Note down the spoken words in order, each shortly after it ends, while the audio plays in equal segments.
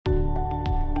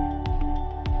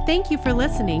Thank you for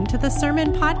listening to the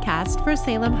Sermon Podcast for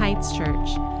Salem Heights Church.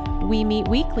 We meet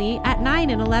weekly at 9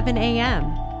 and 11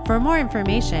 a.m. For more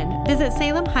information, visit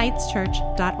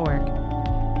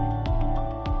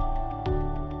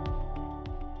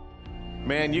salemheightschurch.org.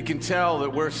 Man, you can tell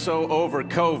that we're so over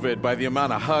COVID by the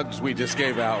amount of hugs we just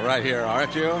gave out right here,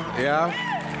 aren't you? Yeah?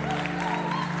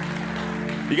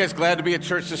 You guys glad to be at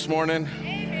church this morning?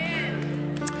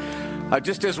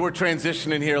 Just as we're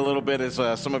transitioning here a little bit, as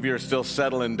some of you are still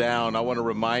settling down, I want to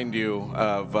remind you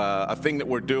of a thing that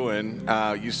we're doing.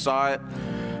 You saw it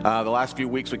the last few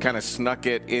weeks. We kind of snuck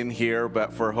it in here,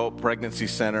 but for Hope Pregnancy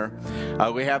Center,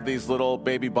 we have these little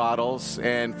baby bottles.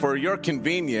 And for your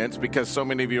convenience, because so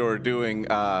many of you are doing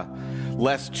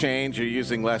less change, you're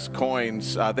using less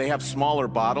coins, they have smaller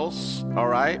bottles, all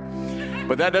right?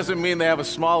 But that doesn't mean they have a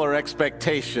smaller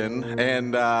expectation,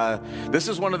 and this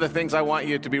is one of the things I want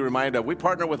you to be reminded of. We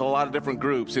partner with a lot of different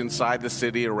groups inside the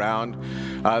city around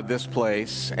this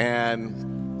place,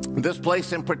 and this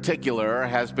place in particular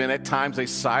has been at times a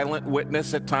silent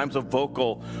witness, at times a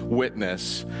vocal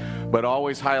witness, but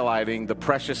always highlighting the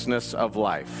preciousness of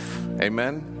life.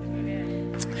 Amen?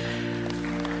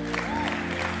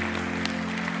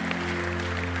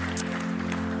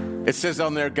 It says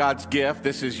on there, God's gift.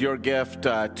 This is your gift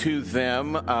to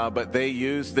them, but they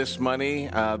use this money.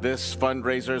 This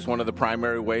fundraiser is one of the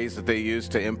primary ways that they use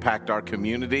to impact our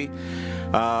community.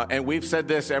 And we've said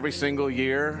this every single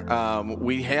year.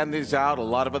 We hand these out. A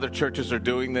lot of other churches are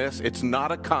doing this. It's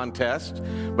not a contest,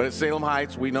 but at Salem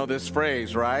Heights, we know this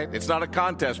phrase, right? It's not a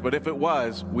contest, but if it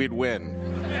was, we'd win.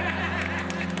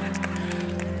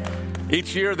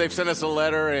 Each year they've sent us a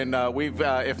letter, and we've,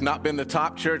 if not been the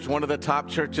top church, one of the top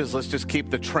churches. Let's just keep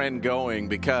the trend going,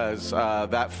 because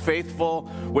that faithful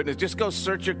witness, just go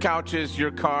search your couches,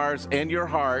 your cars, and your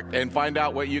heart and find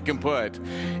out what you can put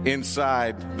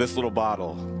inside this little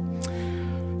bottle.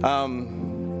 I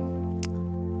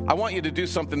want you to do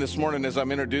something this morning as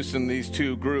I'm introducing these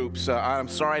two groups. I'm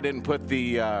sorry I didn't put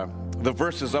the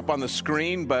verses up on the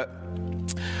screen, but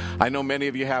I know many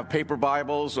of you have paper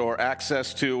Bibles or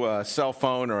access to a cell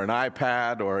phone or an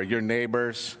iPad or your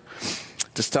neighbors.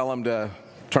 Just tell them to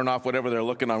turn off whatever they're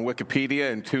looking on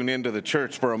Wikipedia and tune into the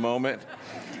church for a moment.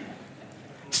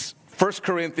 1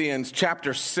 Corinthians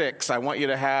chapter 6, I want you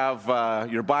to have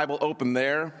your Bible open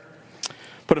there.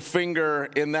 Put a finger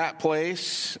in that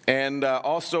place. And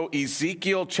also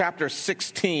Ezekiel chapter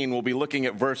 16, we'll be looking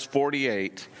at verse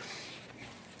 48.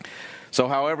 So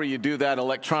however you do that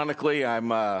electronically, I'm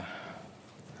not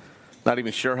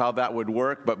even sure how that would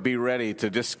work, but be ready to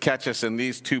just catch us in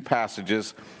these two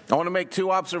passages. I want to make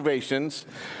two observations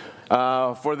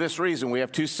for this reason. We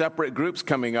have two separate groups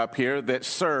coming up here that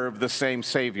serve the same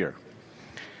Savior.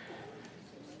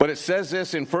 But it says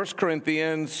this in 1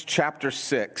 Corinthians chapter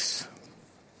 6.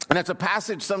 And it's a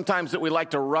passage sometimes that we like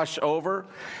to rush over.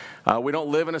 We don't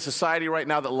live in a society right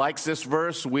now that likes this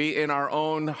verse. We, in our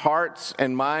own hearts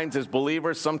and minds as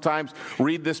believers, sometimes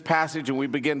read this passage and we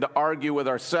begin to argue with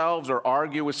ourselves or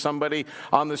argue with somebody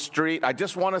on the street. I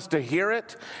just want us to hear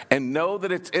it and know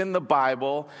that it's in the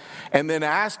Bible, and then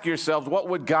ask yourselves, what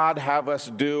would God have us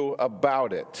do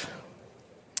about it?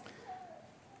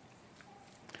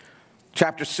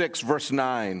 Chapter 6, verse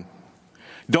 9.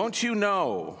 Don't you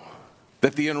know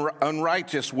that the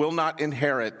unrighteous will not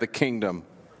inherit the kingdom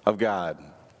of God?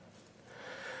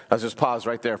 Let's just pause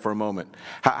right there for a moment.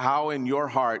 How in your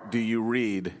heart do you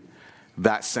read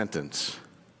that sentence?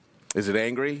 Is it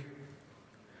angry?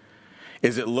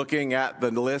 Is it looking at the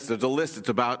list? There's a list that's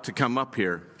about to come up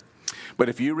here. But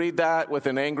if you read that with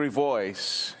an angry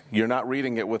voice, you're not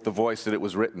reading it with the voice that it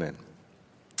was written in.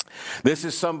 This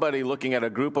is somebody looking at a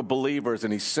group of believers,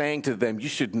 and he's saying to them, you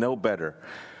should know better.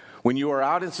 When you are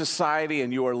out in society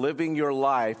and you are living your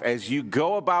life, as you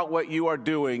go about what you are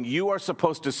doing, you are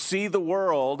supposed to see the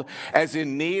world as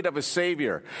in need of a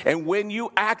Savior. And when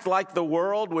you act like the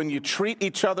world, when you treat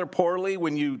each other poorly,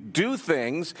 when you do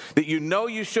things that you know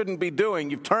you shouldn't be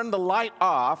doing, you've turned the light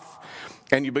off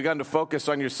and you've begun to focus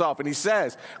on yourself. And he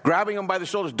says, grabbing him by the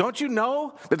shoulders, don't you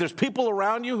know that there's people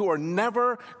around you who are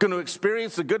never going to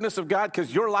experience the goodness of God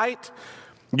because your light,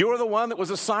 you're the one that was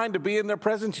assigned to be in their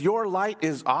presence. Your light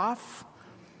is off.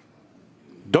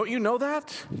 Don't you know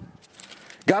that?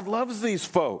 God loves these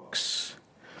folks.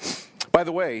 By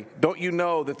the way, don't you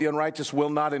know that the unrighteous will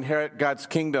not inherit God's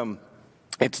kingdom?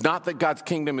 It's not that God's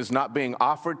kingdom is not being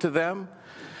offered to them.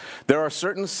 There are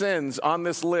certain sins on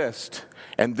this list,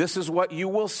 and this is what you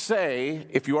will say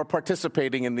if you are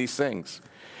participating in these things.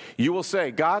 You will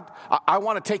say, God, I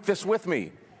want to take this with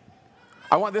me.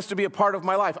 I want this to be a part of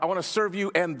my life. I want to serve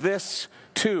you and this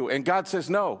too. And God says,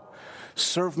 no,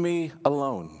 serve me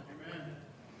alone. Amen.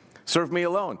 Serve me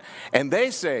alone. And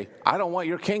they say, I don't want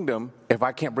your kingdom if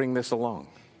I can't bring this along.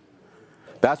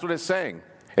 That's what it's saying.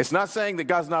 It's not saying that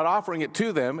God's not offering it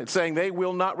to them. It's saying they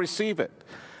will not receive it.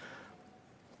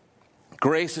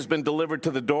 Grace has been delivered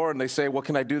to the door, and they say, well,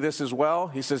 can I do this as well?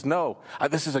 He says, no,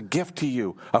 this is a gift to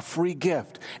you, a free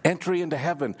gift, entry into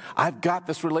heaven. I've got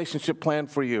this relationship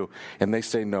planned for you. And they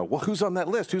say no. Well, who's on that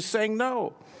list? Who's saying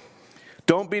no?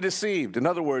 Don't be deceived. In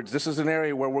other words, this is an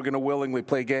area where we're going to willingly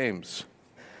play games.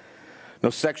 No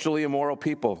sexually immoral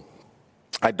people,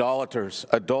 idolaters,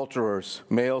 adulterers,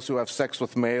 males who have sex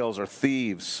with males, or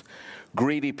thieves,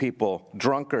 greedy people,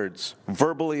 drunkards,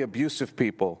 verbally abusive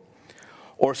people,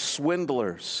 or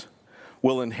swindlers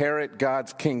will inherit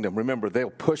God's kingdom. Remember,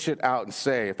 they'll push it out and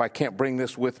say, if I can't bring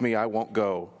this with me, I won't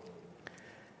go.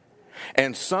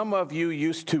 And some of you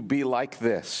used to be like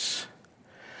this,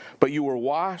 but you were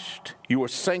washed, you were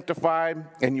sanctified,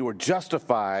 and you were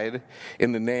justified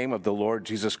in the name of the Lord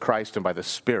Jesus Christ and by the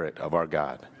Spirit of our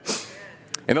God.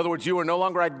 In other words, you are no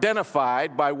longer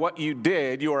identified by what you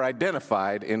did, you are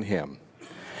identified in Him.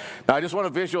 Now, I just want a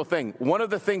visual thing. One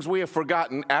of the things we have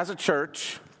forgotten as a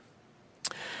church,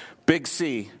 Big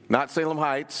C, not Salem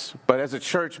Heights, but as a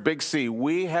church, Big C,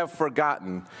 we have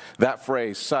forgotten that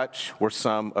phrase, such were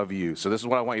some of you. So this is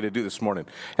what I want you to do this morning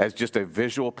as just a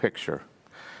visual picture.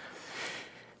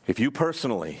 If you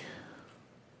personally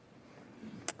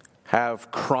have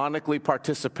chronically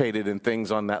participated in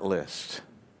things on that list,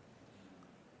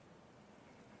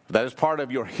 that is part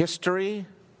of your history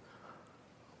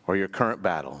or your current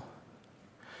battle.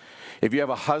 If you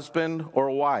have a husband or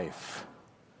a wife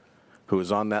who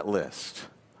is on that list,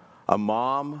 a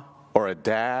mom or a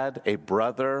dad, a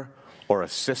brother or a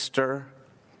sister,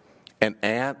 an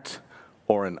aunt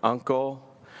or an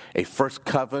uncle, a first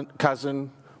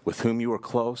cousin with whom you were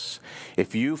close,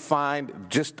 if you find,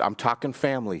 I'm talking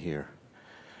family here,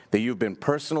 that you've been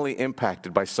personally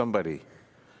impacted by somebody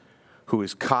who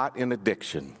is caught in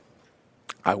addiction,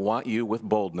 I want you with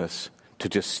boldness to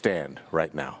just stand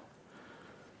right now.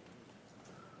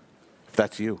 If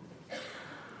that's you.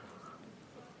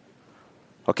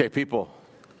 Okay, people,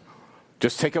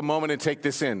 just take a moment and take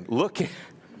this in. Look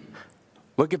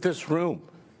at this room.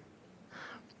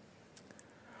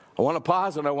 I want to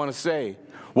pause and I want to say,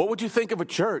 what would you think of a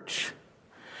church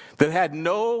that had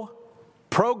no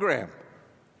program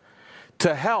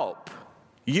to help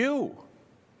you?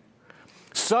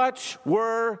 Such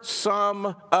were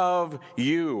some of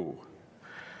you.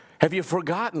 Have you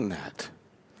forgotten that?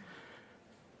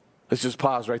 Let's just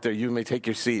pause right there. You may take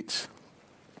your seats.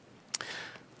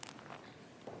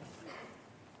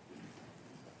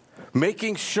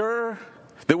 Making sure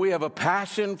that we have a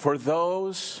passion for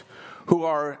those who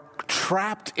are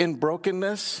trapped in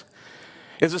brokenness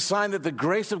is a sign that the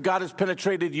grace of God has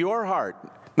penetrated your heart.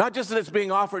 Not just that it's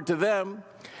being offered to them.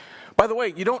 By the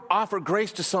way, you don't offer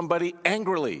grace to somebody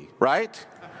angrily, right?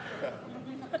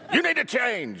 You need to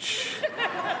change.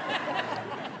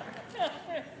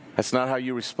 That's not how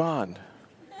you respond.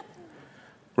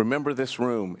 Remember this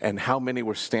room and how many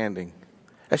were standing.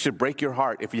 That should break your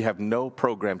heart if you have no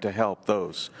program to help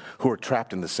those who are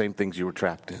trapped in the same things you were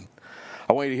trapped in.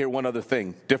 I want you to hear one other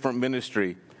thing. Different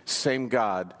ministry, same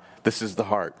God. This is the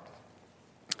heart.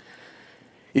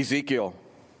 Ezekiel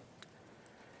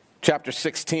chapter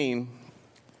 16.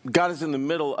 God is in the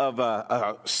middle of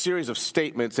a series of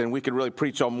statements, and we could really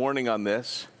preach all morning on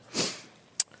this.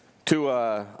 To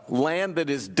a land that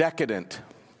is decadent.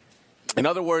 In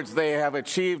other words, they have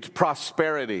achieved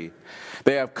prosperity.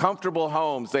 They have comfortable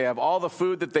homes. They have all the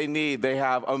food that they need. They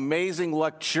have amazing,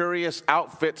 luxurious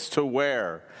outfits to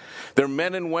wear. Their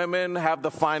men and women have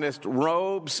the finest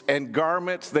robes and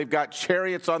garments. They've got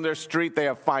chariots on their street. They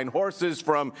have fine horses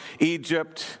from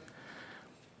Egypt.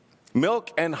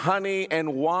 Milk and honey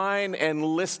and wine and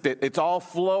list it. It's all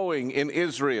flowing in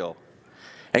Israel.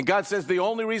 And God says the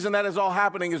only reason that is all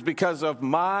happening is because of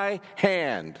my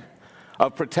hand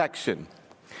of protection.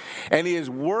 And He is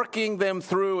working them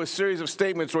through a series of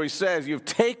statements where He says, you've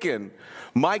taken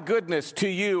my goodness to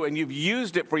you and you've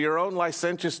used it for your own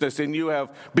licentiousness, and you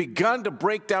have begun to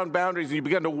break down boundaries, and you've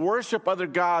begun to worship other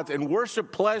gods and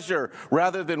worship pleasure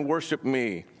rather than worship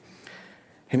me.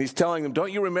 And He's telling them,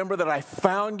 don't you remember that I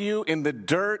found you in the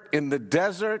dirt, in the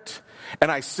desert,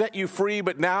 and I set you free,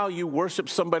 but now you worship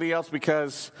somebody else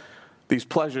because these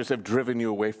pleasures have driven you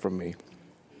away from me.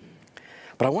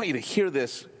 But I want you to hear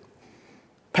this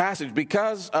passage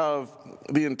because of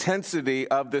the intensity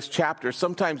of this chapter.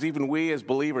 Sometimes even we as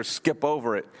believers skip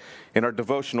over it in our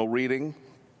devotional reading.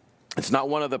 It's not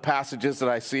one of the passages that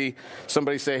I see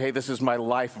somebody say, hey, this is my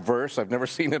life verse. I've never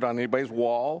seen it on anybody's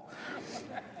wall.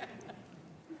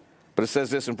 But it says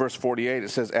this in verse 48. It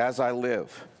says, as I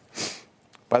live,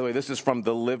 By the way, this is from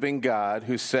the living God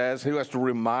who has to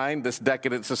remind this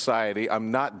decadent society,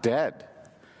 I'm not dead.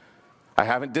 I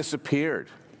haven't disappeared.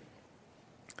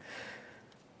 It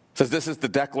says this is the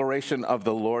declaration of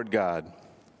the Lord God.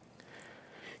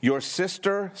 Your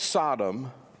sister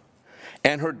Sodom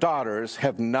and her daughters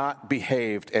have not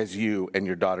behaved as you and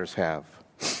your daughters have.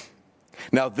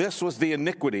 Now this was the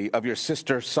iniquity of your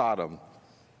sister Sodom.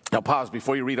 Now pause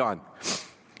before you read on.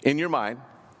 In your mind,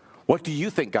 what do you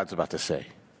think God's about to say?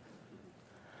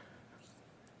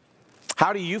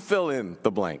 How do you fill in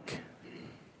the blank?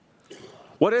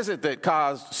 What is it that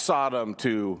caused Sodom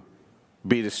to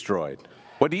be destroyed?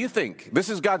 What do you think? This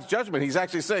is God's judgment. He's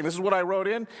actually saying, this is what I wrote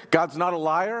in. God's not a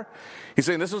liar. He's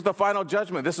saying, this is the final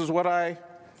judgment. This is what I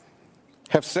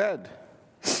have said.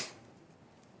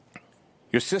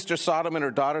 Your sister Sodom and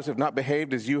her daughters have not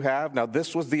behaved as you have. Now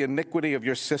this was the iniquity of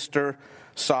your sister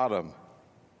Sodom.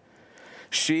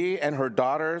 She and her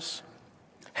daughters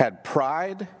had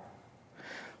pride,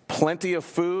 plenty of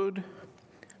food,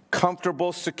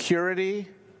 comfortable security,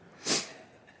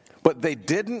 but they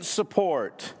didn't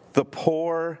support the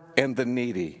poor and the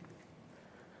needy.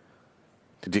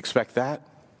 Did you expect that?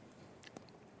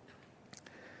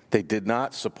 They did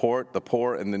not support the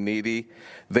poor and the needy.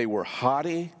 They were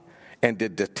haughty and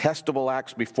did detestable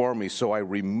acts before me, so I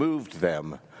removed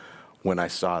them when I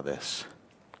saw this.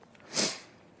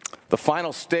 The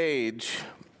final stage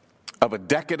of a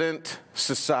decadent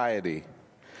society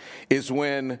is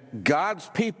when God's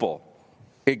people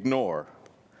ignore,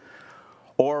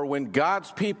 or when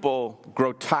God's people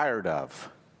grow tired of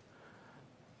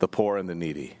the poor and the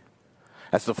needy.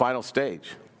 That's the final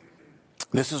stage.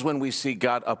 This is when we see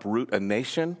God uproot a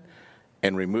nation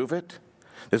and remove it.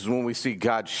 This is when we see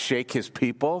God shake his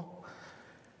people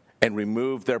and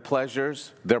remove their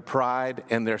pleasures, their pride,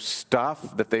 and their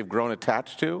stuff that they've grown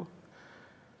attached to.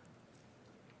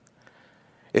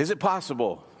 Is it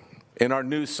possible in our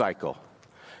news cycle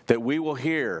that we will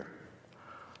hear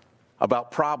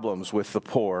about problems with the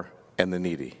poor and the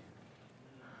needy?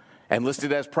 And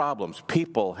listed as problems,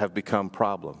 people have become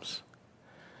problems.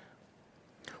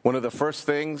 One of the first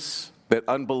things that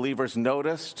unbelievers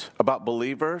noticed about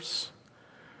believers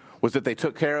was that they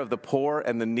took care of the poor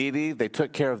and the needy. They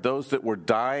took care of those that were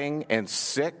dying and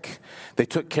sick. They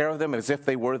took care of them as if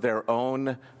they were their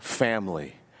own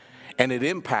family. And it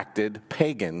impacted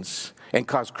pagans and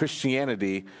caused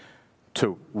Christianity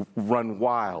to run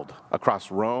wild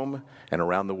across Rome and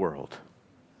around the world.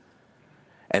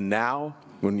 And now,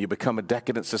 when you become a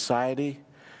decadent society,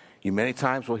 you many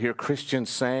times will hear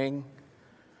Christians saying,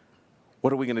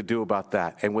 what are we going to do about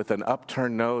that? And with an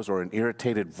upturned nose or an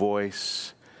irritated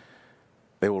voice,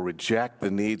 they will reject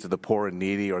the needs of the poor and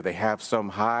needy, or they have some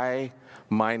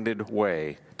high-minded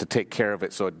way to take care of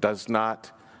it so it does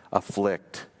not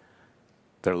afflict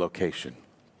their location.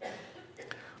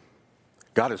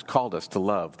 God has called us to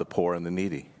love the poor and the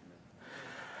needy.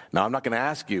 Now, I'm not going to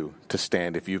ask you to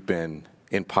stand if you've been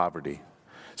in poverty.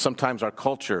 Sometimes our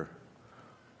culture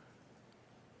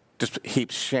just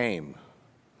heaps shame,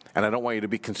 and I don't want you to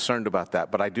be concerned about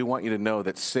that, but I do want you to know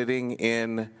that sitting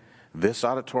in this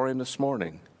auditorium this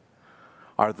morning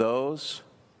are those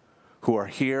who are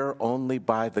here only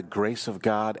by the grace of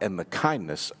God and the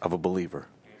kindness of a believer.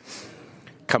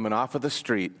 Coming off of the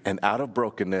street and out of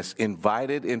brokenness,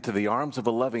 invited into the arms of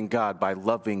a loving God by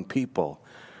loving people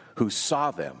who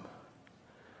saw them.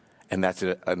 And that's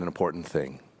an important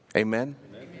thing. Amen?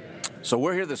 Amen? So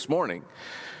we're here this morning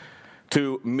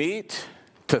to meet,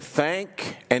 to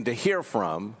thank, and to hear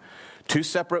from two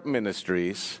separate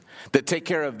ministries that take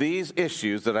care of these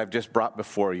issues that I've just brought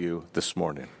before you this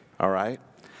morning. All right?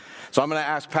 So I'm going to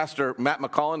ask Pastor Matt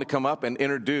McCollin to come up and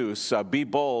introduce Be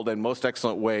Bold and Most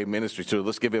Excellent Way Ministry. So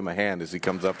let's give him a hand as he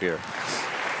comes up here.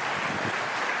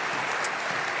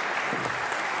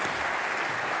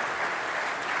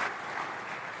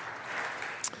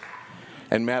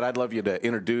 And Matt, I'd love you to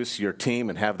introduce your team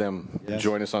and have them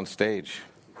join us on stage.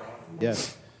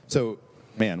 Yes. So,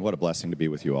 man, what a blessing to be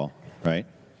with you all, right?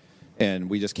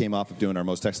 And we just came off of doing our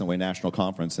Most Excellent Way National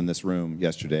Conference in this room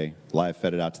yesterday, live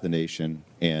fed it out to the nation.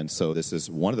 And so this is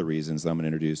one of the reasons I'm going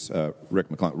to introduce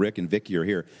Rick McClellan. Rick and Vicki are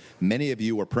here. Many of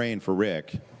you were praying for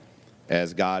Rick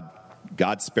as God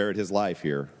spared his life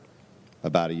here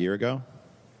about a year ago.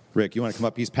 Rick, you want to come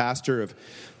up? He's pastor of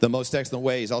the Most Excellent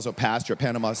Way. He's also pastor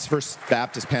at First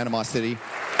Baptist Panama City.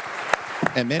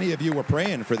 And many of you were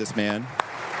praying for this man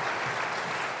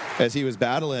as he was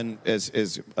battling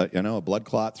a blood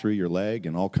clot through your leg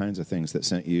and all kinds of things that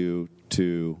sent you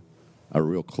to a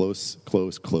real close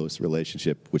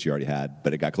relationship, which you already had,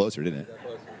 but it got closer, didn't it?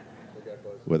 It got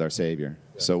closer. With our Savior.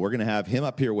 So we're going to have him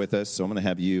up here with us. So I'm going to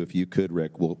have you, if you could,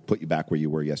 Rick, we'll put you back where you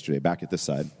were yesterday, back at this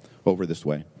side, over this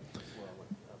way.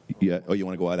 Yeah. Oh, you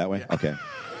want to go out that way? Yeah. Okay.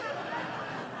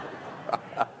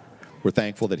 We're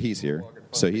thankful that he's here.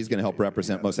 So he's going to help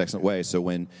represent Most Excellent Way. So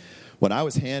when I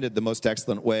was handed the Most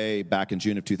Excellent Way back in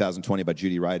June of 2020 by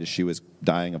Judy Wright as she was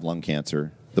dying of lung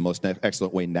cancer, the Most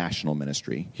Excellent Way national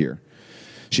ministry here,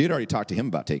 she had already talked to him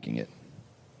about taking it.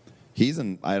 He's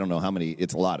in, I don't know how many,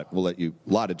 it's a lot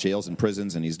of jails and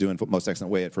prisons, and he's doing Most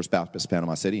Excellent Way at First Baptist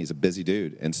Panama City. He's a busy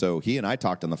dude. And so he and I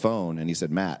talked on the phone, and he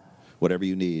said, Matt, whatever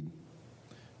you need,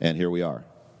 and here we are.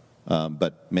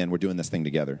 But, man, we're doing this thing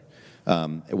together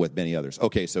with many others.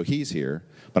 Okay, so he's here,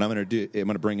 but I'm going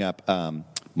to bring up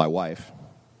my wife,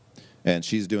 and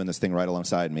she's doing this thing right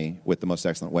alongside me with the Most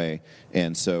Excellent Way.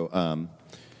 And so,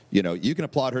 you can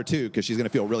applaud her, too, because she's going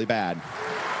to feel really bad.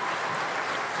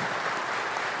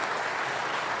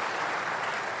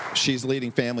 She's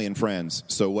leading Family and Friends.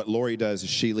 So what Lori does is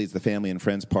she leads the Family and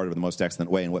Friends part of the Most Excellent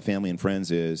Way. And what Family and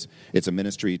Friends is, it's a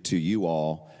ministry to you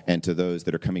all and to those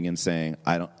that are coming in saying,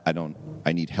 I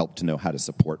need help to know how to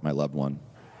support my loved one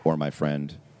or my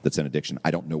friend that's in addiction. I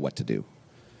don't know what to do.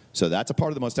 So that's a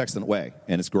part of the Most Excellent Way,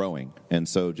 and it's growing. And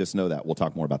so just know that. We'll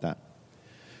talk more about that.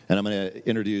 And I'm going to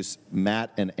introduce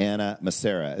Matt and Anna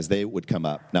Macera as they would come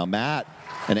up. Now, Matt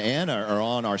and Anna are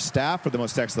on our staff for the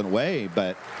Most Excellent Way,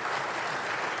 but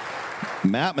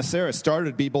Matt Macera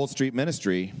started Be Bold Street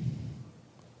Ministry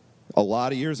a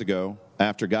lot of years ago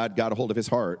after God got a hold of his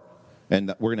heart.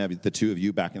 And we're going to have the two of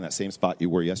you back in that same spot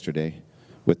you were yesterday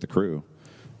with the crew.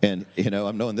 And,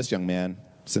 I'm knowing this young man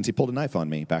since he pulled a knife on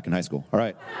me back in high school. All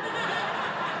right.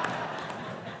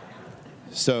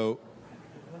 So,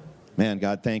 man,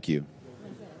 God, thank you.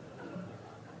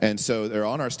 And so they're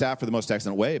on our staff for the Most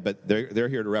Excellent Way, but they're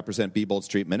here to represent Be Bold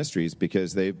Street Ministries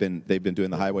because they've been doing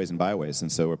the highways and byways.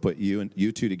 And so we'll put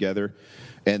you two together,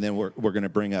 and then we're going to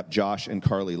bring up Josh and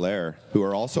Carly Lair, who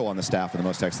are also on the staff of the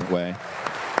Most Excellent Way,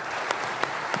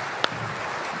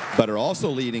 but are also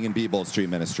leading in Be Bold Street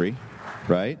Ministry,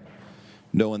 right?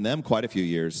 Knowing them quite a few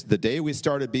years. The day we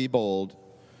started Be Bold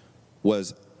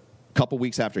was a couple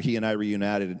weeks after he and I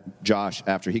reunited Josh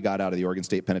after he got out of the Oregon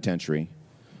State Penitentiary.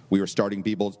 We were starting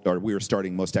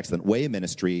Most Excellent Way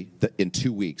ministry in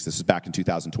 2 weeks. This is back in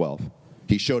 2012.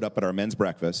 He showed up at our men's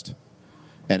breakfast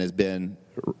and has been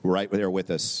right there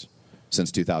with us since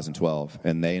 2012.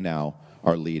 And they now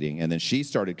are leading. And then she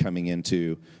started coming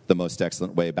into the Most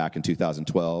Excellent Way back in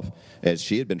 2012 as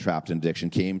she had been trapped in addiction,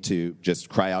 came to just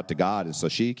cry out to God. And so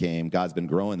she came. God's been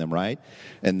growing them, right?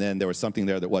 And then there was something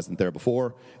there that wasn't there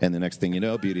before. And the next thing you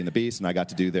know, Beauty and the Beast, and I got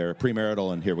to do their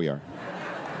premarital, and here we are.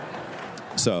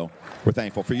 So we're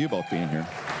thankful for you both being here.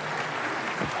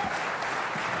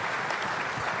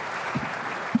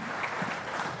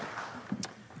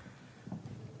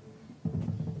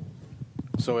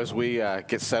 So as we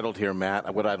get settled here,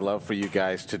 Matt, what I'd love for you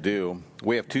guys to do,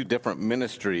 we have two different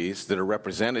ministries that are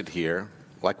represented here.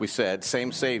 Like we said,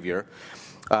 same Savior,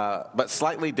 but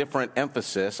slightly different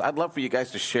emphasis. I'd love for you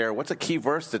guys to share what's a key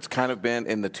verse that's kind of been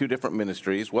in the two different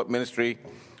ministries. What ministry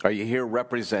are you here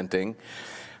representing?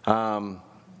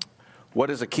 What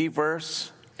is a key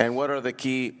verse, and what are the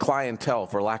key clientele,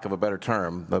 for lack of a better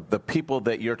term, the people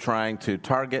that you're trying to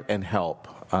target and help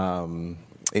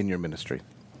in your ministry?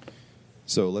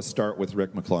 So let's start with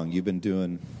Rick McClung. You've been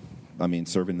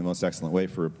serving the Most Excellent Way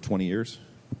for 20 years?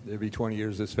 It'll be 20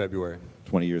 years this February.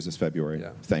 20 years this February.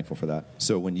 Yeah. Thankful for that.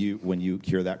 So when you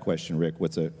hear that question, Rick,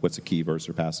 what's a key verse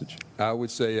or passage? I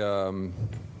would say 2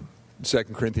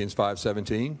 Corinthians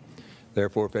 5:17.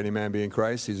 Therefore, if any man be in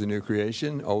Christ, he's a new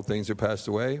creation. Old things are passed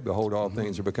away. Behold, all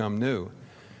things are become new.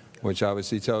 Which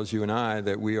obviously tells you and I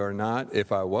that we are not,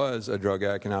 if I was a drug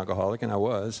addict and alcoholic, and I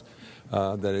was,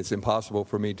 that it's impossible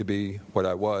for me to be what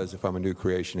I was if I'm a new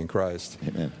creation in Christ.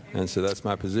 Amen. And so that's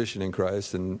my position in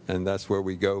Christ, and that's where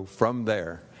we go from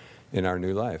there in our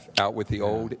new life. Out with the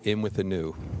old, in with the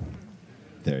new.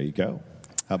 There you go.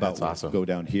 How about That's awesome. Go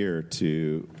down here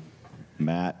to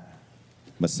Matt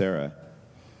Macera.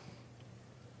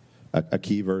 A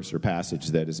key verse or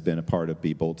passage that has been a part of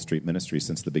Be Bold Street Ministry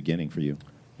since the beginning for you.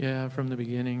 Yeah, from the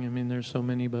beginning. There's so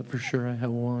many, but for sure I have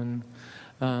one.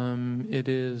 It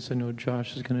is, I know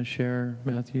Josh is going to share,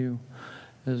 Matthew,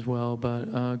 as well,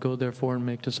 but go therefore and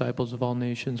make disciples of all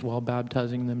nations while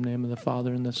baptizing them in the name of the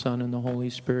Father and the Son and the Holy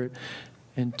Spirit,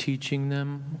 and teaching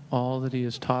them all that he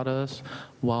has taught us,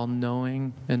 while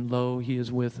knowing, and lo, he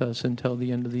is with us until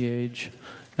the end of the age.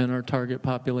 And our target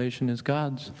population is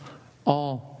God's.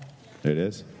 All. There it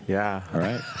is. Yeah. All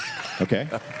right. Okay.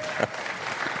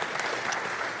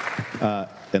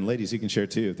 And ladies, you can share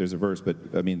too if there's a verse,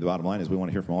 but the bottom line is we want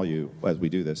to hear from all you as we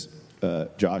do this.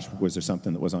 Josh, was there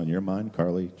something that was on your mind?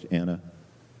 Carly, Anna,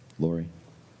 Lori?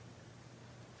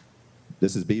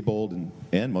 This is Be Bold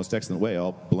and Most Excellent Way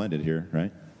all blended here,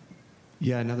 right?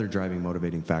 Yeah, another driving,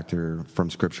 motivating factor from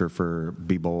Scripture for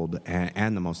Be Bold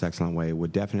and the Most Excellent Way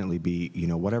would definitely be,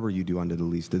 whatever you do unto the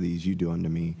least of these, you do unto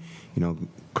me.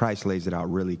 Christ lays it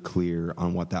out really clear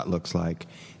on what that looks like,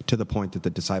 to the point that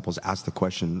the disciples asked the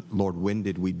question, Lord, when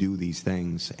did we do these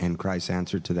things? And Christ's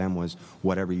answer to them was,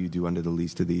 whatever you do unto the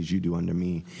least of these, you do unto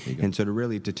me. And so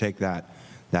to take that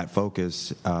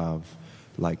focus of,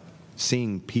 like,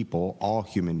 seeing people, all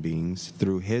human beings,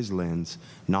 through his lens,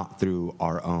 not through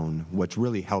our own, which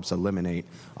really helps eliminate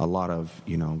a lot of,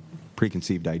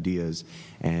 preconceived ideas.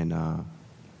 And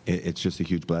it's just a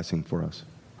huge blessing for us.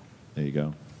 There you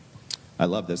go. I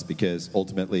love this because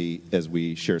ultimately, as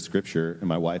we share Scripture, and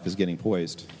my wife is getting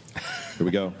poised. Here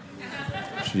we go.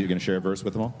 You're going to share a verse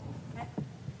with them all?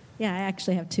 Yeah, I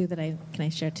actually have two can I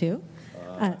share two?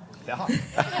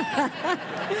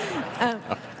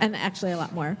 And actually a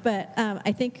lot more. But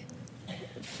I think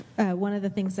one of the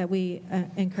things that we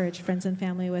encourage friends and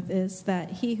family with is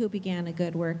that he who began a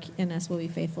good work in us will be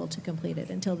faithful to complete it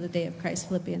until the day of Christ,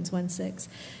 Philippians 1:6.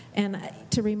 And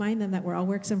to remind them that we're all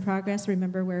works in progress,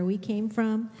 remember where we came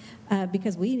from,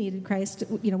 because we needed Christ.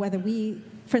 Whether we,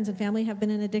 friends and family, have been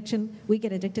in addiction, we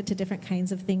get addicted to different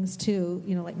kinds of things too,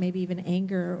 like maybe even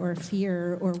anger or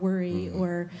fear or worry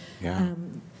or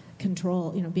control,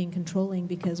 being controlling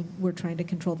because we're trying to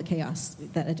control the chaos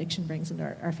that addiction brings into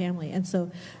our family. And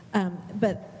so,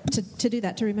 but to do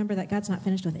that, to remember that God's not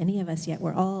finished with any of us yet.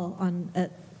 We're all on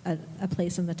a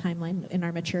place in the timeline in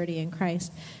our maturity in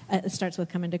Christ. It starts with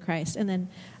coming to Christ. And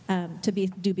then to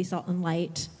be salt and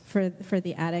light for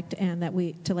the addict, and that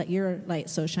to let your light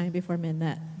so shine before men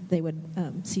that they would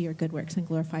see your good works and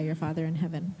glorify your Father in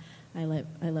heaven. I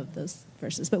love those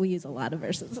verses, but we use a lot of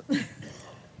verses.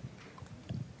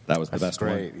 That was the best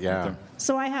great, one. yeah. Right.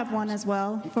 So I have one as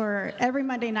well. For every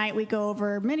Monday night, we go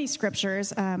over many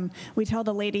scriptures. We tell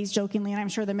the ladies jokingly, and I'm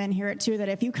sure the men hear it too, that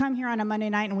if you come here on a Monday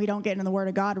night and we don't get into the Word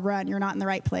of God, run. You're not in the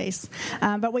right place.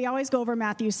 But we always go over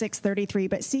Matthew 6:33.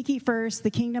 But seek ye first the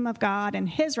kingdom of God and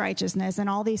his righteousness, and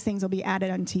all these things will be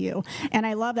added unto you. And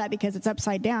I love that because it's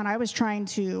upside down. I was trying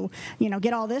to,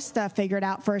 get all this stuff figured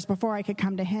out first before I could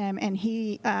come to him. And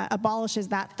he abolishes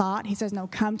that thought. He says, no,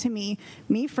 come to me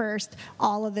first.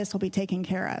 All of this will be taken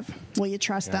care of. Will you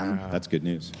trust them? That's good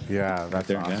news. Yeah, that's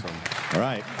There, awesome. yeah. All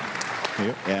right.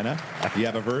 Here, Anna, do you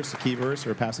have a verse, a key verse,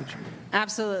 or a passage?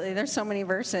 Absolutely. There's so many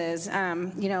verses,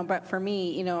 but for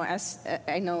me, as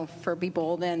I know for Be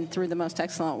Bold and through the Most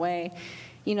Excellent Way,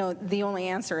 the only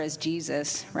answer is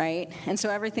Jesus, right? And so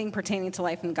everything pertaining to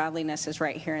life and godliness is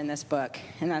right here in this book,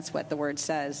 and that's what the Word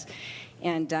says.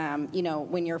 And,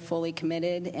 when you're fully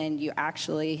committed and you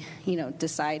actually,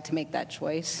 decide to make that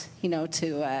choice,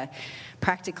 to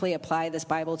practically apply this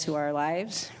Bible to our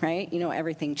lives, right?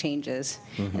 Everything changes.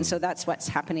 Mm-hmm. And so that's what's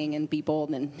happening in Be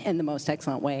Bold and in the Most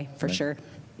Excellent Way, for sure.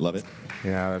 Love it.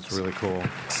 Yeah, that's really cool.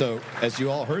 So as you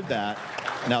all heard that,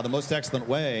 now the Most Excellent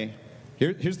Way,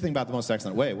 here's the thing about the Most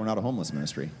Excellent Way. We're not a homeless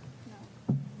ministry.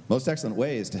 No. Most Excellent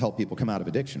Way is to help people come out of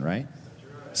addiction, right?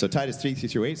 So Titus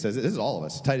 3:3-8 says, this is all of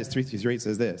us. Titus 3:3-8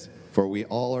 says this, for we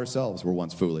all ourselves were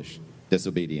once foolish,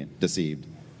 disobedient, deceived,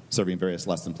 serving various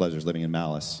lusts and pleasures, living in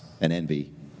malice and envy,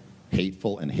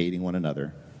 hateful and hating one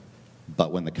another.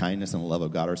 But when the kindness and the love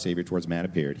of God our Savior towards man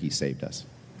appeared, he saved us.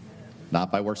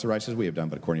 Not by works of righteousness we have done,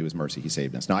 but according to his mercy he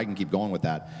saved us. Now I can keep going with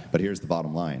that, but here's the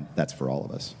bottom line. That's for all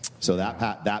of us. So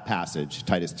that passage,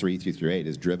 Titus 3:3-8,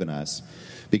 has driven us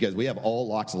because we have all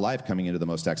walks of life coming into the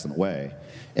Most Excellent Way.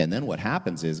 And then what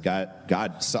happens is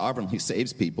God sovereignly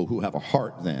saves people who have a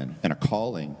heart then and a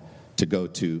calling to go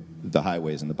to the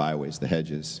highways and the byways, the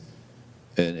hedges.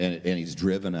 And he's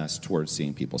driven us towards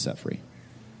seeing people set free.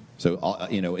 So,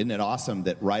 isn't it awesome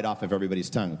that right off of everybody's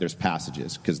tongue there's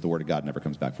passages, because the Word of God never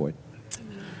comes back void?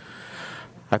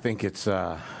 I think it's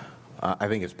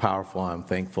powerful. I'm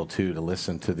thankful, too, to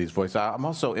listen to these voices. I'm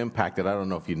also impacted. I don't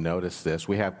know if you noticed this.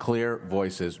 We have clear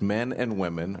voices, men and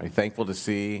women. Are you thankful to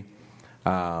see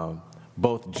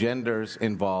both genders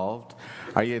involved?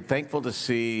 Are you thankful to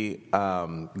see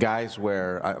guys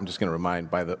where, I'm just going to remind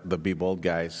by the Be Bold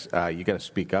guys, you got to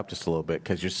speak up just a little bit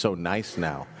because you're so nice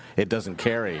now. It doesn't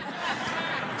carry.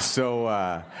 So,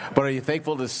 but are you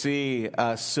thankful to see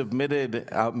submitted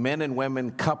men and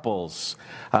women couples,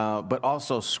 but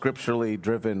also scripturally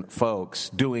driven folks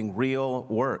doing real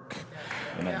work?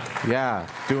 Yeah,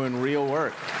 doing real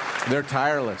work. They're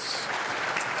tireless.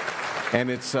 And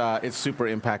it's super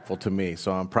impactful to me.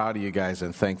 So I'm proud of you guys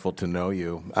and thankful to know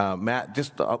you. Matt,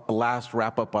 just a last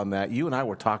wrap up on that. You and I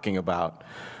were talking about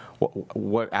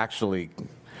what actually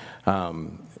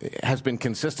has been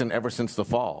consistent ever since the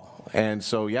fall. And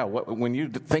so, when you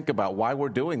think about why we're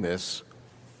doing this,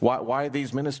 why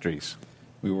these ministries?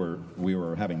 We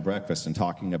were having breakfast and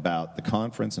talking about the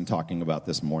conference and talking about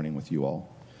this morning with you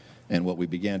all. And what we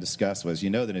began to discuss was,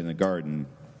 that in the garden,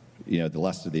 the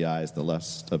lust of the eyes, the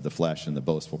lust of the flesh, and the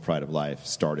boastful pride of life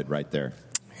started right there.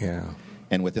 Yeah.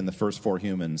 And within the first 4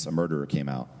 humans, a murderer came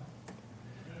out.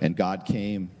 And God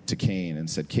came to Cain and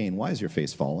said, Cain, why is your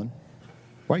face fallen?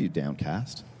 Why are you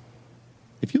downcast?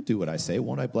 If you'll do what I say,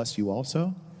 won't I bless you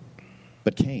also?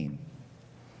 But Cain,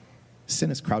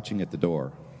 sin is crouching at the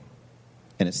door,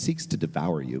 and it seeks to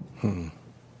devour you.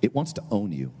 It wants to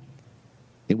own you.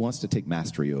 It wants to take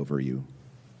mastery over you.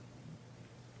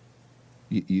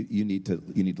 You need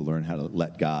to learn how to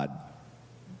let God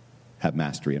have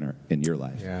mastery in your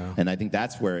life. Yeah. And I think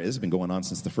that's where it has been going on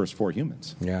since the first 4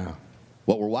 humans. Yeah.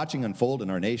 What we're watching unfold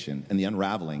in our nation and the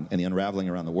unraveling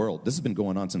around the world, this has been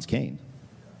going on since Cain.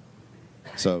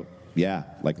 So,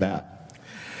 like that.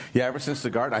 Yeah, ever since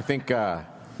the garden, I think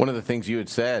one of the things you had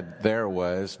said there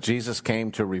was Jesus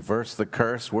came to reverse the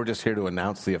curse. We're just here to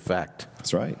announce the effect.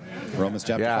 That's right. Romans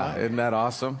chapter 5. Yeah, isn't that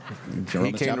awesome?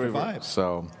 Romans chapter 5.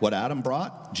 So what Adam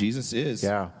brought, Jesus is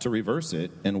to reverse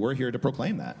it, and we're here to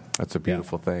proclaim that. That's a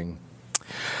beautiful thing.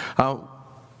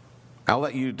 I'll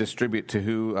let you distribute to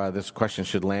who this question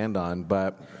should land on,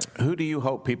 but who do you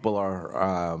hope people are,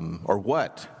 or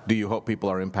what do you hope people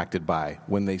are impacted by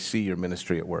when they see your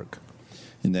ministry at work?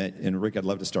 And Rick, I'd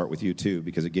love to start with you too,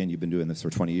 because again, you've been doing this for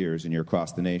 20 years and you're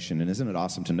across the nation. And isn't it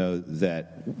awesome to know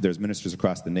that there's ministers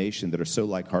across the nation that are so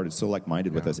like-hearted, so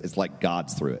like-minded with us? It's like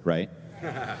God's through it, right?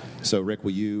 So Rick,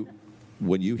 when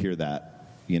you hear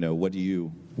that, what do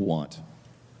you want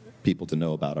people to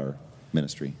know about our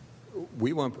ministry?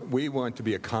 We want to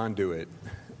be a conduit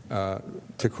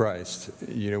to Christ.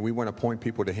 We want to point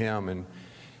people to Him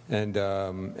and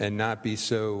not be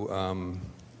so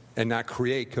and not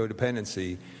create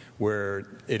codependency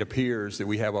where it appears that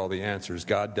we have all the answers.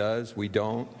 God does. We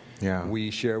don't. Yeah. We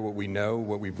share what we know,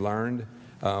 what we've learned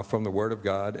from the Word of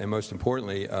God, and most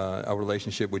importantly, a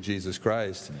relationship with Jesus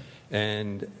Christ.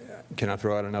 And can I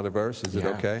throw out another verse? Is it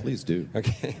okay? Please do.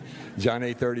 Okay. John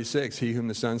 8:36, he whom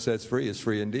the Son sets free is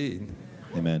free indeed.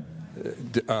 Amen.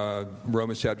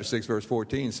 Romans chapter 6, verse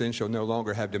 14, sin shall no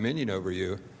longer have dominion over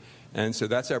you. And so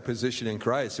that's our position in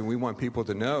Christ, and we want people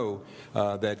to know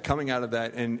that coming out of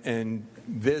that, and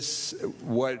this,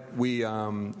 what we,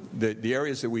 the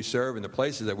areas that we serve and the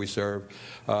places that we serve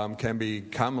can be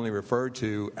commonly referred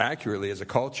to accurately as a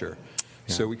culture.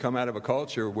 Yeah. So we come out of a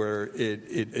culture where it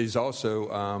is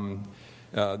also,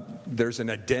 there's an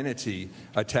identity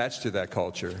attached to that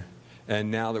culture.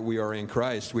 And now that we are in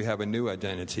Christ, we have a new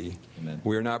identity. Amen.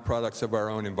 We are not products of our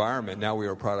own environment. Now we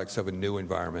are products of a new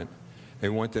environment. They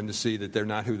want them to see that they're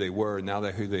not who they were, now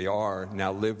they're who they are.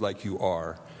 Now live like you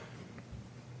are.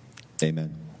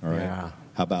 Amen. All right. Yeah,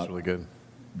 how about that's really good.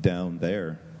 Down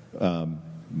there,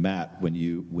 Matt? When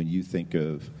you think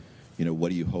of, what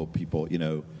do you hope people,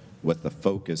 what the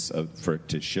focus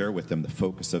to share with them the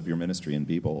focus of your ministry in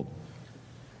Be Bold?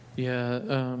 Yeah,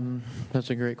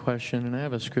 that's a great question, and I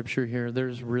have a scripture here.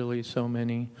 There's really so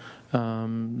many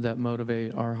that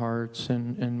motivate our hearts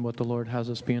and what the Lord has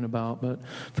us being about. But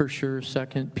for sure,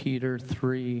 2 Peter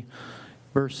 3,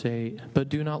 verse 8, but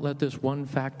do not let this one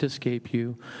fact escape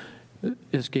your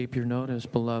notice,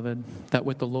 beloved, that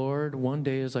with the Lord 1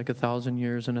 day is like 1,000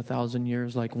 years, and 1,000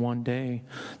 years like 1 day.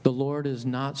 The Lord is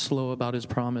not slow about His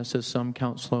promise, as some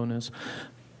count slowness,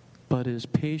 but is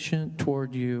patient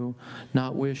toward you,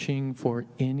 not wishing for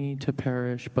any to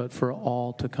perish, but for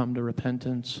all to come to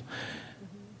repentance.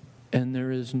 And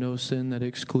there is no sin that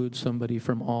excludes somebody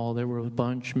from all. There were a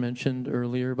bunch mentioned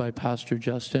earlier by Pastor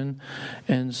Justin.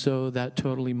 And so that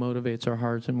totally motivates our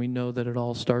hearts. And we know that it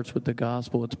all starts with the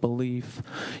gospel. It's belief.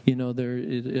 How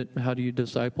do you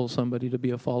disciple somebody to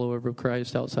be a follower of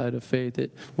Christ outside of faith?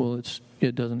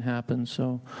 It doesn't happen.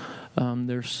 So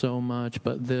there's so much.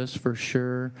 But this for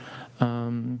sure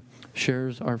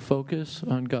shares our focus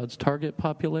on God's target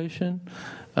population.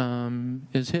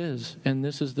 Is His, and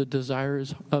this is the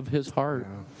desires of His heart,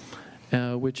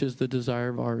 which is the desire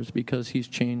of ours, because He's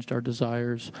changed our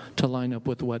desires to line up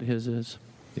with what His is.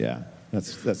 Yeah,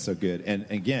 that's so good. And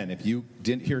again, if you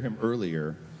didn't hear him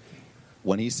earlier,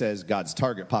 when he says God's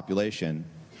target population,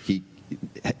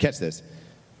 catch this,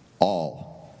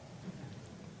 all.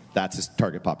 That's His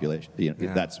target population.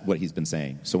 That's what He's been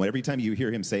saying. So every time you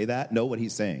hear Him say that, know what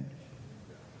He's saying.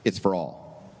 It's for all.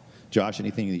 Josh,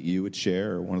 anything that you would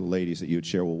share, or one of the ladies that you would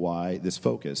share, why this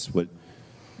focus? And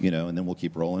then we'll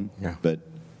keep rolling. Yeah. But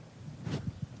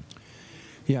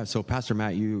Yeah, so Pastor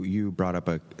Matt, you brought up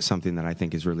something that I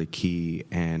think is really key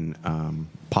and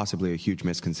possibly a huge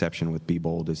misconception with Be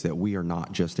Bold, is that we are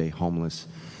not just a homeless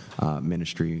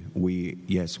ministry. We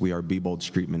are Be Bold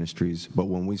Street Ministries, but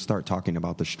when we start talking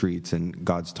about the streets and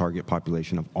God's target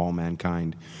population of all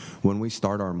mankind, when we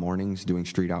start our mornings doing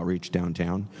street outreach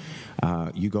downtown,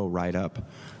 you go right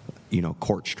up,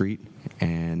 Court Street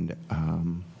and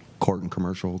Court and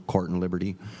Commercial, Court and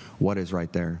Liberty. What is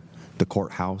right there? The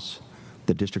courthouse,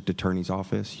 the district attorney's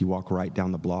office. You walk right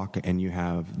down the block and you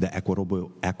have the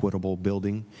equitable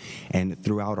building. And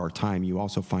throughout our time, you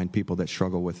also find people that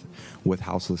struggle with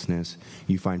houselessness.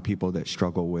 You find people that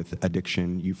struggle with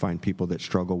addiction. You find people that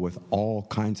struggle with all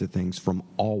kinds of things from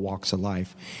all walks of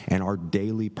life. And our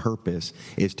daily purpose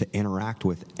is to interact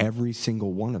with every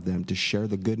single one of them to share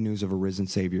the good news of a risen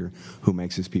Savior who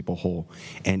makes his people whole.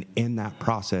 And in that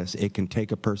process, it can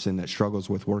take a person that struggles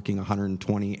with working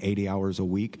 120, 80 hours a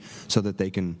week so that they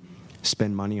can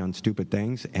spend money on stupid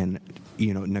things and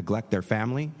neglect their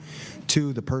family,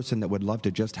 to the person that would love to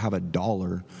just have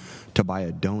 $1 to buy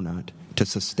a donut to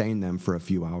sustain them for a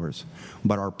few hours.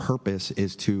 But our purpose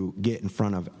is to get in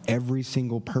front of every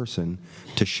single person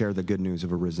to share the good news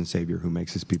of a risen Savior who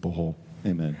makes his people whole.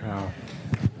 Amen. Wow.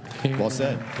 Well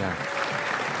said. Yeah.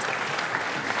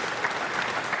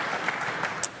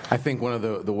 I think one of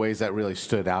the ways that really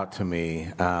stood out to me,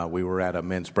 we were at a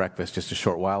men's breakfast just a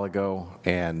short while ago,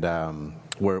 and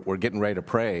we're getting ready to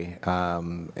pray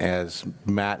as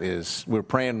we're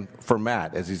praying for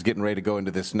Matt as he's getting ready to go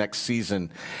into this next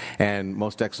season, and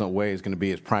Most Excellent Way is going to be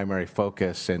his primary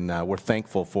focus, and we're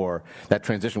thankful for that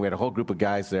transition. We had a whole group of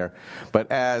guys there, but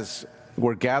as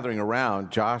we're gathering around,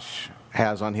 Josh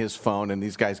has on his phone, and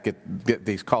these guys get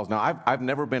these calls. Now, I've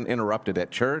never been interrupted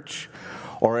at church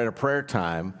or at a prayer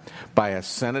time by a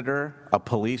senator, a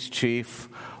police chief,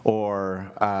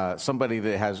 or somebody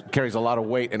that carries a lot of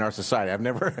weight in our society. I've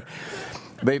never.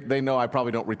 They know I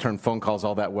probably don't return phone calls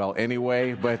all that well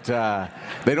anyway, but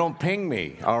they don't ping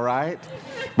me, all right?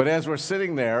 But as we're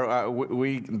sitting there,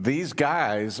 these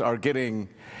guys are getting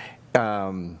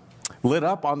lit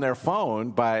up on their phone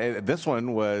by, this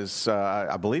one was,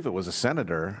 I believe it was a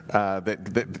senator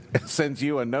that sends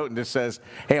you a note and just says,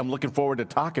 hey, I'm looking forward to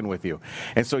talking with you.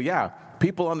 And so, yeah,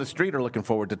 people on the street are looking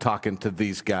forward to talking to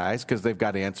these guys because they've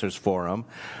got answers for them.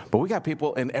 But we got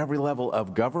people in every level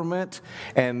of government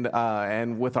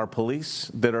and with our police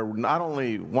that are not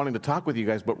only wanting to talk with you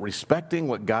guys, but respecting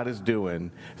what God is doing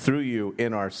through you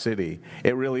in our city.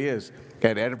 It really is.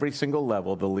 At every single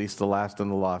level, the least, the last, and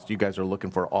the lost, you guys are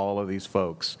looking for all of these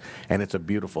folks, and it's a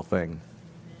beautiful thing.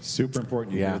 Super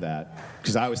important you hear that,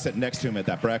 because I was sitting next to him at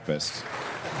that breakfast.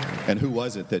 And who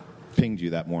was it that pinged you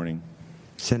that morning?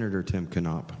 Senator Tim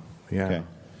Knopp. Yeah. Okay.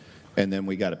 And then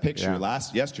we got a picture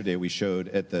yesterday we showed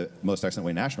at the Most Excellent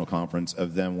Way National Conference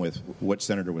of them with, which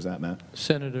senator was that, Matt?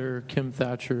 Senator Kim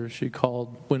Thatcher. She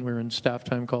called when we were in staff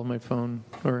time, called my phone,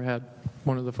 or had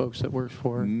one of the folks that works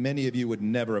for her. Many of you would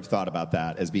never have thought about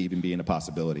that as even being a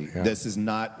possibility. Yeah. This is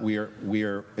not,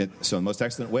 so Most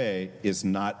Excellent Way is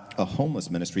not a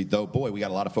homeless ministry, though, boy, we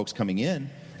got a lot of folks coming in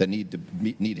that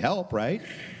need help, right?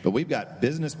 But we've got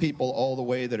business people all the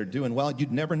way that are doing well.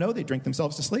 You'd never know they drink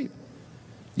themselves to sleep.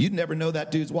 You'd never know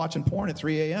that dude's watching porn at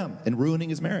 3 a.m. and ruining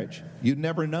his marriage. You'd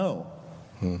never know.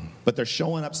 But they're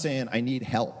showing up saying, I need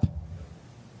help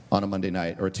on a Monday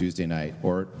night or a Tuesday night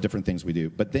or different things we do.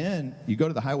 But then you go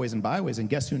to the highways and byways, and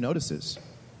guess who notices?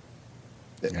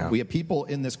 Yeah. We have people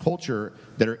in this culture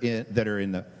that are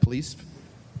in the police,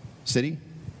 city,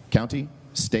 county,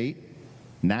 state,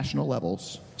 national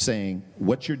levels saying,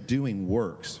 what you're doing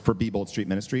works for Be Bold Street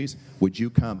Ministries. Would you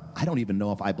come? I don't even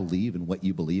know if I believe in what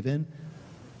you believe in.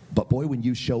 But boy, when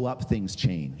you show up, things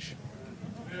change.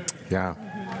 Yeah.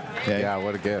 Okay? Yeah,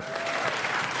 what a gift.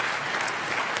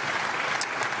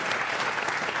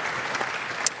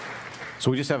 So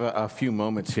we just have a few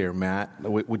moments here, Matt.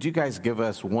 Would you guys give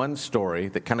us one story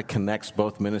that kind of connects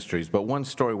both ministries, but one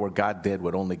story where God did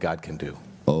what only God can do?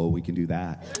 Oh, we can do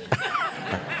that.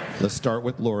 Let's start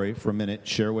with Lori for a minute.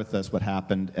 Share with us what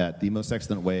happened at the Most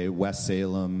Excellent Way, West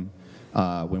Salem,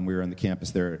 when we were on the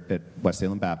campus there at West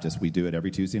Salem Baptist. We do it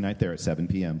every Tuesday night there at 7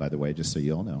 p.m., by the way, just so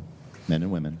you all know, men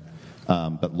and women.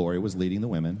 But Lori was leading the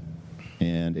women,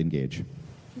 and engage.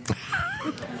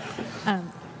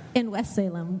 In West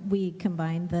Salem, we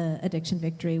combined the Addiction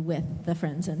Victory with the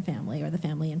Friends and Family, or the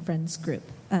Family and Friends group,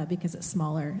 because it's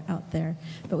smaller out there.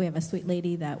 But we have a sweet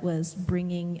lady that was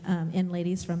bringing in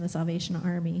ladies from the Salvation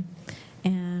Army.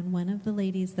 And one of the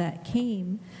ladies that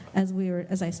came as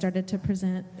I started to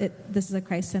present it, this is a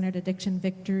Christ-centered addiction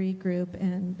victory group,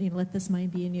 and let this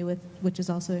mind be in you, which is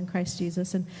also in Christ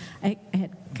Jesus. And I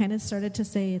had kind of started to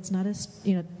say it's not a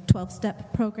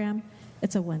 12-step program.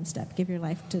 It's a one-step. Give your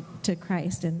life to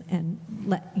Christ, and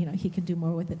let He can do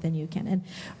more with it than you can. And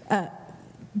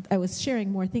I was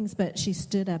sharing more things, but she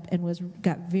stood up and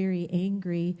got very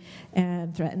angry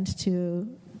and threatened to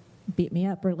beat me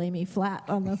up or lay me flat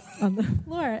on the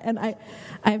floor. And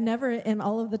I've never in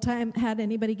all of the time had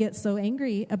anybody get so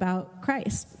angry about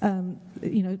Christ. And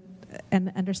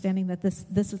understanding that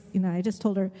this I just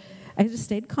told her, I just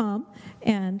stayed calm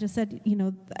and just said,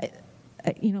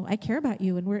 I care about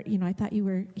you, and I thought you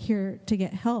were here to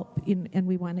get help, and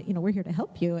we want to, we're here to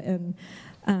help you, and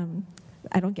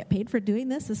I don't get paid for doing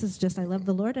this. This is just, I love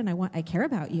the Lord, and I care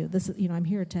about you. This is, I'm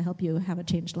here to help you have a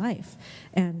changed life.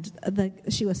 And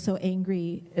she was so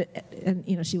angry,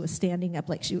 and she was standing up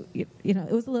like it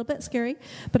was a little bit scary,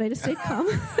 but I just stayed calm.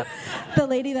 The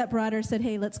lady that brought her said,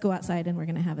 "Hey, let's go outside, and we're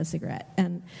going to have a cigarette."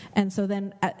 And so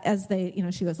then, as they,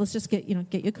 she goes, "Let's just get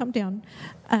you calmed down."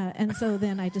 And so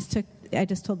then I just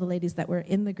told the ladies that were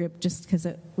in the group, just because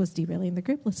it was derailing the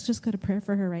group, let's just go to prayer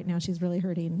for her right now. She's really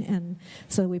hurting. And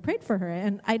so we prayed for her.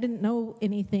 And I didn't know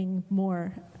anything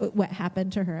more what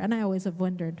happened to her. And I always have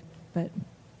wondered.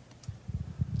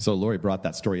 So Lori brought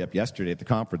that story up yesterday at the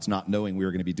conference, not knowing we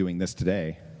were going to be doing this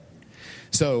today.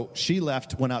 So she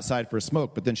went outside for a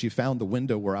smoke, but then she found the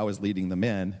window where I was leading the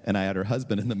men, and I had her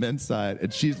husband in the men's side,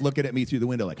 and she's looking at me through the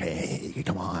window like, "Hey,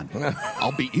 come on,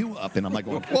 I'll beat you up." And I'm like,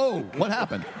 "Whoa, what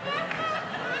happened?"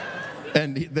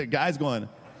 And the guy's going,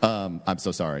 "I'm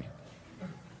so sorry.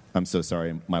 I'm so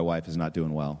sorry. My wife is not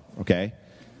doing well." Okay?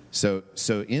 So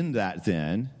in that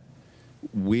then,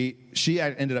 she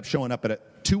ended up showing up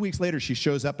 2 weeks later, she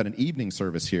shows up at an evening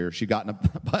service here. She got in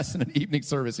a bus in an evening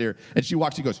service here, and she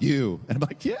walks, she goes, "You." And I'm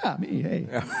like, "Yeah, me, hey."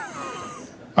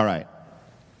 All right.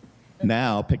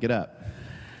 Now, pick it up.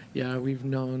 Yeah, we've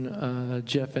known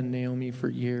Jeff and Naomi for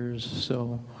years,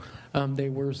 so they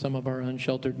were some of our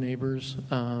unsheltered neighbors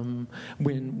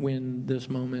when this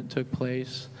moment took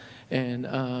place.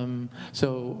 And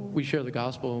so we share the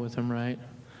gospel with them, right?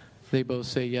 They both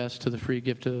say yes to the free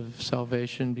gift of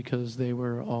salvation because they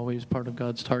were always part of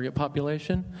God's target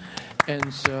population.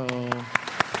 And so,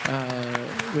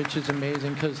 which is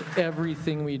amazing because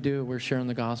everything we do, we're sharing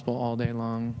the gospel all day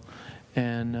long.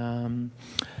 And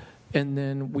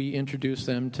then we introduced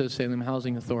them to Salem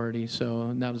Housing Authority.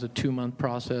 So that was a 2-month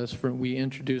process. We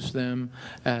introduced them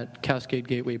at Cascade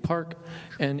Gateway Park.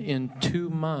 And in 2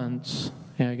 months...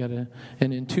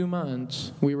 in 2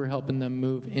 months, we were helping them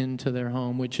move into their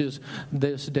home, which is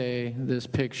this day, this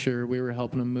picture. We were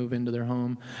helping them move into their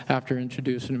home after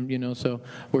introducing them, so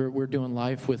we're doing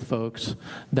life with folks.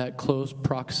 That close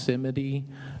proximity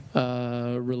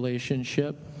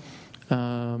relationship,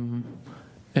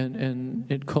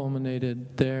 and it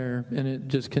culminated there, and it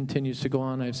just continues to go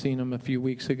on. I've seen them a few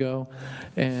weeks ago,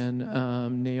 and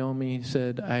Naomi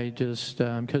said,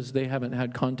 because they haven't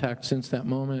had contact since that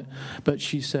moment, but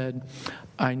she said,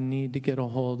 "I need to get a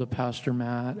hold of Pastor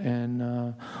Matt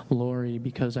and Lori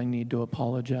because I need to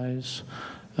apologize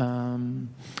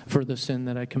for the sin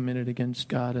that I committed against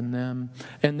God and them."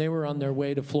 And they were on their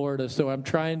way to Florida, so I'm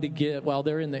trying to while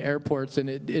they're in the airports, and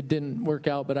it didn't work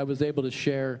out, but I was able to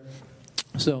share.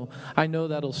 So I know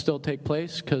that'll still take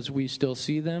place because we still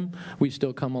see them. We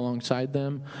still come alongside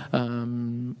them,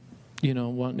 wanting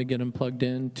to get them plugged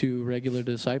into regular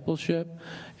discipleship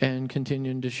and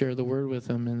continuing to share the word with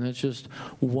them. And that's just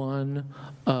one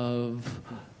of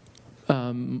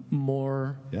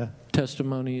more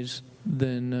testimonies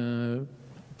than...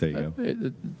 there you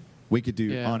go. We could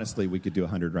do, honestly,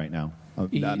 100 right now.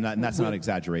 That's not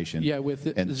exaggeration. Yeah,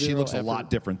 and she looks a lot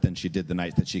different than she did the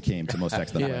night that she came to Most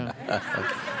Excellent.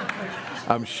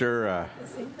 I'm sure.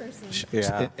 Same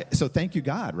person. So thank you,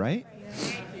 God, right?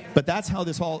 But that's how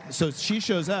this all. So she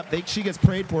shows up. She gets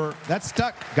prayed for. That's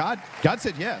stuck. God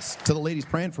said yes to the ladies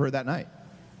praying for her that night.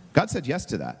 God said yes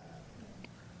to that.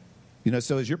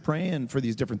 So as you're praying for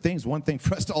these different things, one thing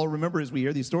for us to all remember as we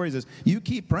hear these stories is you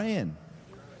keep praying.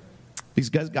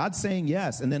 Because God's saying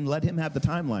yes, and then let him have the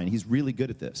timeline. He's really good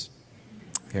at this.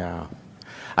 Yeah.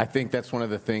 I think that's one of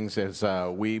the things as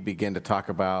we begin to talk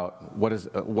about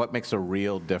what makes a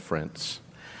real difference.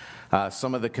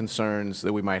 Some of the concerns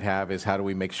that we might have is how do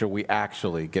we make sure we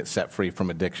actually get set free from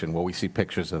addiction? Well, we see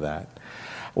pictures of that.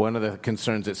 one of the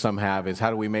concerns that some have is how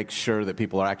do we make sure that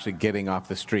people are actually getting off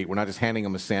the street? We're not just handing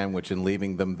them a sandwich and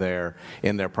leaving them there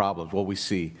in their problems. Well, we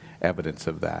see evidence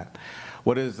of that.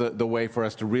 What is the way for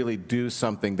us to really do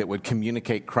something that would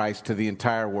communicate Christ to the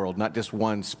entire world, not just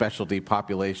one specialty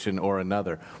population or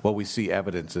another? Well, we see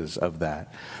evidences of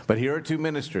that. But here are two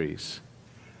ministries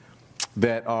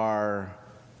that are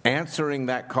answering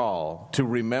that call to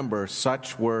remember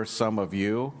such were some of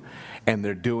you, and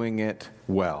they're doing it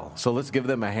well. So let's give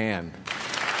them a hand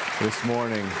this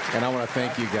morning. And I want to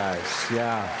thank you guys.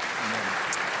 Yeah.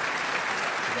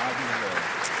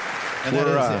 And that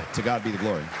is it. To God be the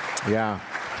glory. Yeah.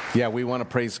 Yeah, we want to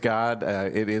praise God.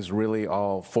 It is really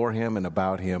all for Him and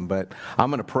about Him. But I'm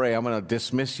going to pray. I'm going to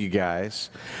dismiss you guys.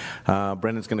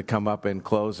 Brendan's going to come up and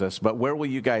close us. But where will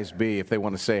you guys be if they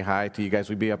want to say hi to you guys?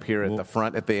 We'll be up here at the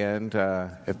front at the end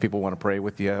if people want to pray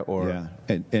with you. Or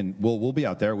yeah, and we'll be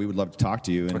out there. We would love to talk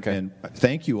to you. And, okay. And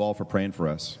thank you all for praying for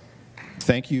us.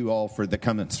 Thank you all for the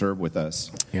come and serve with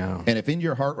us. Yeah. And if in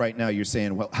your heart right now you're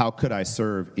saying, well, how could I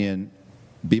serve in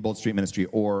Be Bold Street Ministry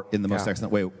or in the most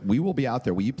excellent way, we will be out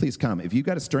there. Will you please come? If you've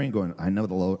got a stirring going, I know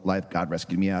the life God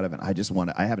rescued me out of, and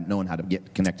I haven't known how to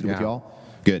get connected with y'all.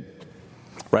 Good.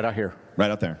 Right out here. Right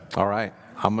out there. All right.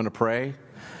 I'm going to pray.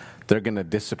 They're going to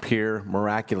disappear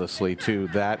miraculously to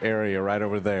that area right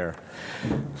over there.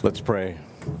 Let's pray.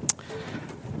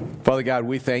 Father God,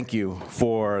 we thank you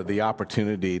for the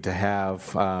opportunity to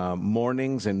have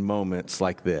mornings and moments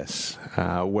like this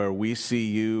where we see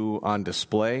you on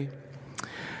display,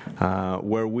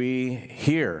 where we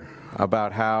hear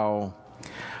about how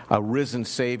a risen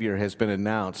Savior has been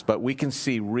announced, but we can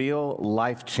see real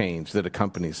life change that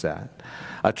accompanies that.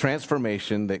 A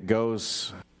transformation that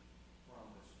goes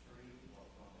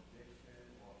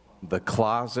from the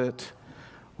closet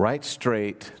right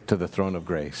straight to the throne of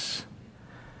grace.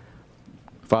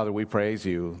 Father, we praise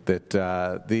you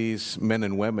that these men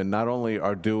and women not only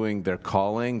are doing their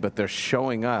calling, but they're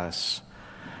showing us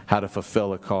how to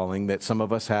fulfill a calling that some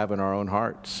of us have in our own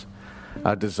hearts.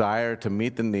 A desire to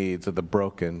meet the needs of the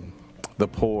broken, the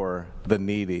poor, the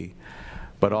needy,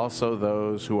 but also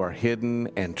those who are hidden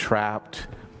and trapped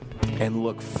and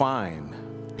look fine.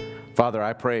 Father,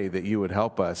 I pray that you would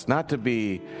help us not to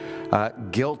be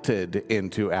guilted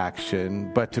into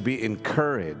action, but to be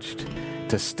encouraged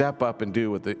to step up and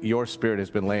do what your Spirit has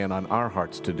been laying on our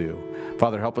hearts to do.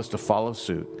 Father, help us to follow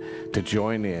suit, to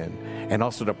join in, and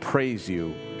also to praise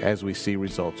you as we see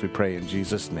results. We pray in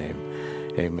Jesus' name.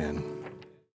 Amen.